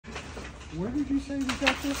Where did you say you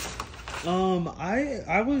got this?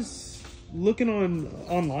 I was looking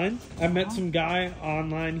online. I met some guy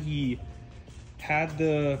online. He had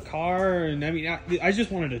the car, and I mean, I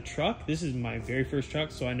just wanted a truck. This is my very first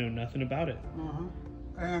truck, so I know nothing about it.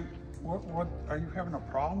 And what are you having a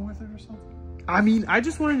problem with it or something? I mean, I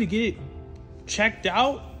just wanted to get it checked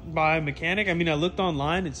out by a mechanic. I mean, I looked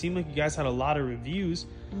online. It seemed like you guys had a lot of reviews.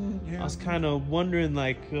 Yeah. I was kind of wondering,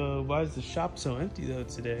 like, why is the shop so empty though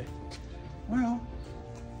today? Well,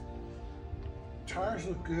 tires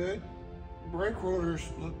look good. Brake rotors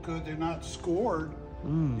look good. They're not scored.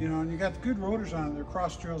 You know, and you got the good rotors on them. They're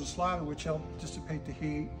cross drills and slotted, which help dissipate the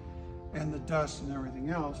heat and the dust and everything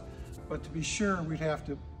else. But to be sure, we'd have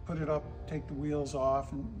to put it up, take the wheels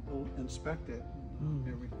off, and we'll inspect it and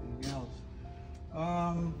everything else.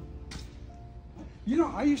 You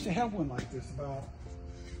know, I used to have one like this about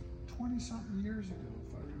 20-something years ago,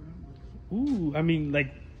 if I remember. Ooh, I mean,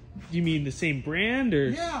 like, you mean the same brand or?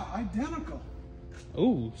 Yeah, identical.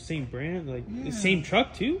 Oh, same brand, like Yeah. same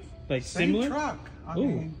truck too, like Same similar. truck. I Ooh.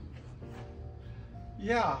 mean,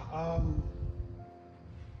 yeah.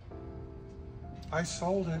 I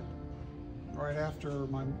sold it right after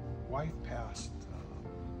my wife passed.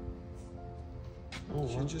 Oh,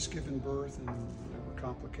 She wow. had just given birth and there were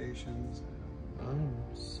complications. I'm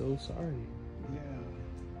so sorry. Yeah.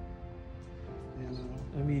 You know,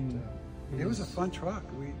 I mean, it was a fun truck.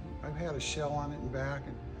 I've had a shell on it and back,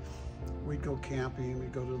 and we'd go camping,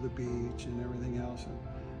 we'd go to the beach and everything else. And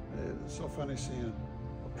it's so funny seeing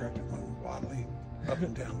a pregnant woman waddling up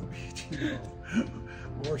and down the beach, you know.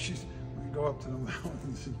 Or we'd go up to the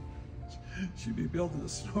mountains and she'd be building a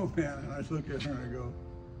snowman, and I'd look at her and I go,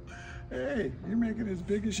 "Hey, you're making it as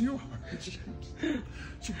big as you are."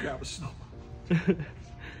 She'd grab a snowball.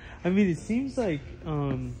 I mean, it seems like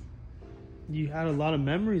you had a lot of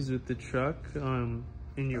memories with the truck and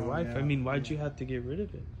your wife. Yeah. I mean, why'd you have to get rid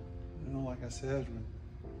of it? You know, like I said,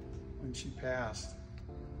 when she passed,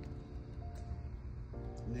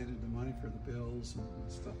 needed the money for the bills and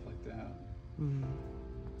stuff like that.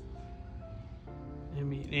 I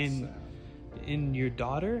mean, Sad. and your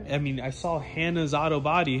daughter? I mean, I saw Hannah's Auto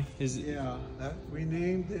Body. Is it? Yeah, we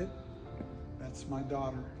named it. That's my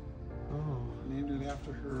daughter. Oh. Named it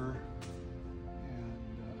after her. And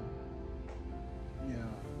yeah,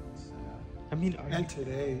 it's sad. I mean, And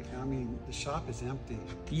today, I mean, the shop is empty.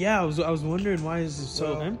 yeah, I was wondering why is it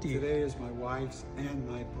so Well, empty? Today is my wife's and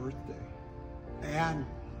my birthday. And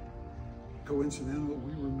coincidentally,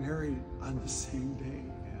 we were married on the same day.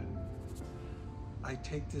 And I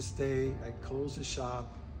take this day, I close the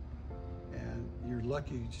shop, and you're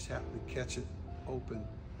lucky you just happen to catch it open.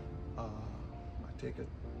 I take it,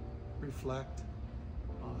 reflect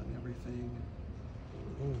on everything.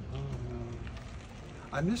 Oh, wow.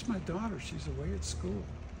 I miss my daughter. She's away at school.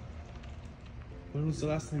 When was the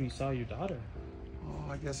last time you saw your daughter?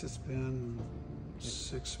 Oh, I guess it's been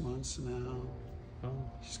 6 months now. Oh.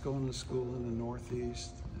 She's going to school in the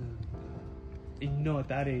Northeast. And you know, at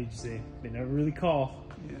that age, they never really call.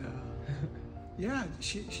 Yeah. Yeah,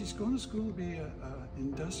 she's going to school to be an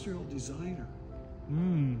industrial designer.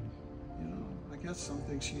 You know, I guess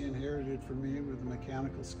something she inherited from me with the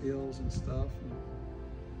mechanical skills and stuff. And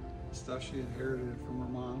stuff she inherited from her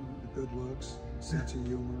mom, the good looks, sense of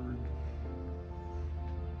humor. And,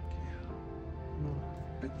 yeah.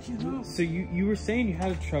 But you know, So you were saying you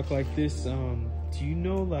had a truck like this. Do you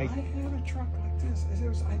know, like, I had a truck like this. It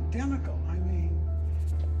was identical. I mean,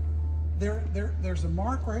 there's a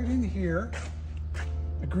mark right in here,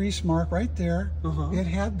 a grease mark right there. It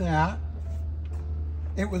had that.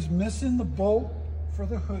 It was missing the bolt for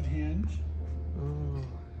the hood hinge.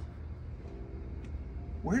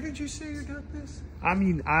 Where did you say you got this? I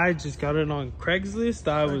mean, I just got it on Craigslist.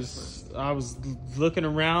 I was looking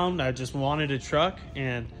around. I just wanted a truck,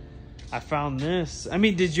 and I found this. I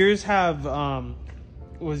mean, did yours have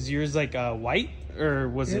was yours like white, or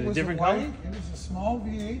was it a different color? It was a small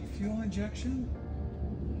V8 fuel injection.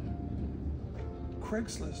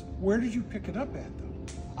 Craigslist. Where did you pick it up at, though?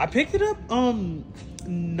 I picked it up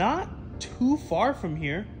not too far from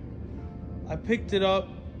here. I picked it up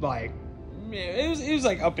like it was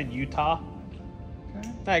like up in Utah. Okay.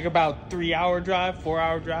 Like about 3-hour drive,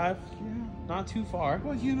 4-hour drive. Yeah. Not too far.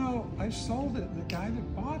 Well, you know, I sold it, and the guy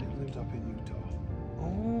that bought it lived up in Utah.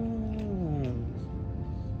 Oh.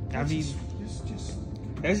 I mean, it's just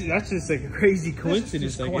that's just like a crazy coincidence, This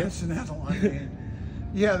is just I guess. coincidental. I mean,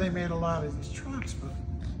 yeah, they made a lot of these trucks, but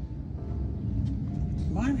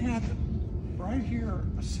mine had right here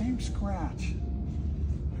the same scratch.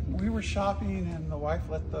 We were shopping, and the wife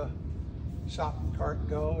let the shopping cart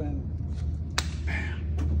go, and bam.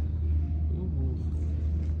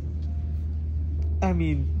 I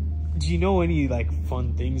mean, do you know any like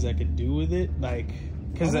fun things I could do with it? Like,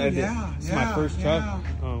 because it's my first truck.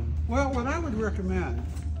 Well, what I would recommend,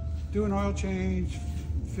 do an oil change,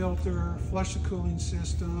 filter, flush the cooling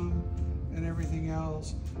system and everything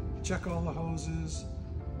else, check all the hoses,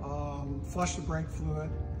 flush the brake fluid.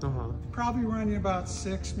 Probably run you about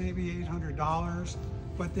 $600, maybe $800,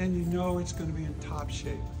 but then you know it's going to be in top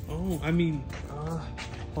shape. Oh, I mean,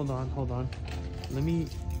 hold on. Let me,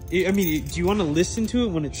 I mean, do you want to listen to it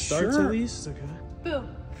when it starts at least? Okay.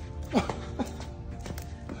 Boom.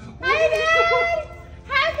 Hi, Dad!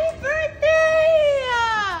 Happy birthday!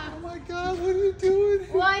 Oh my God, what are you doing?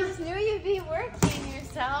 Well, I just knew you'd be working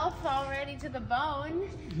yourself already to the bone.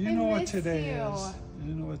 You know what today is.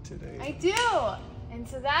 You know what today is. I do. And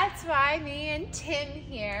so that's why me and Tim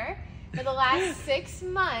here, for the last 6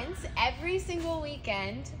 months, every single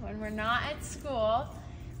weekend, when we're not at school,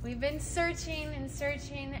 we've been searching and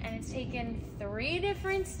searching, and it's taken 3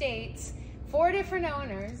 different states, 4 different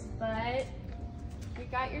owners, but we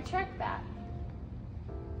got your truck back.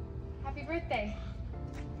 Happy birthday.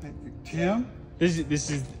 Thank you. Tim? This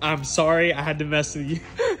is, I'm sorry, I had to mess with you.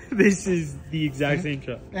 This is the exact same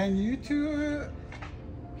truck. And you too.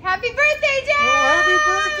 Happy birthday, Dad! Well, happy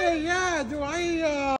birthday, yeah. Do I,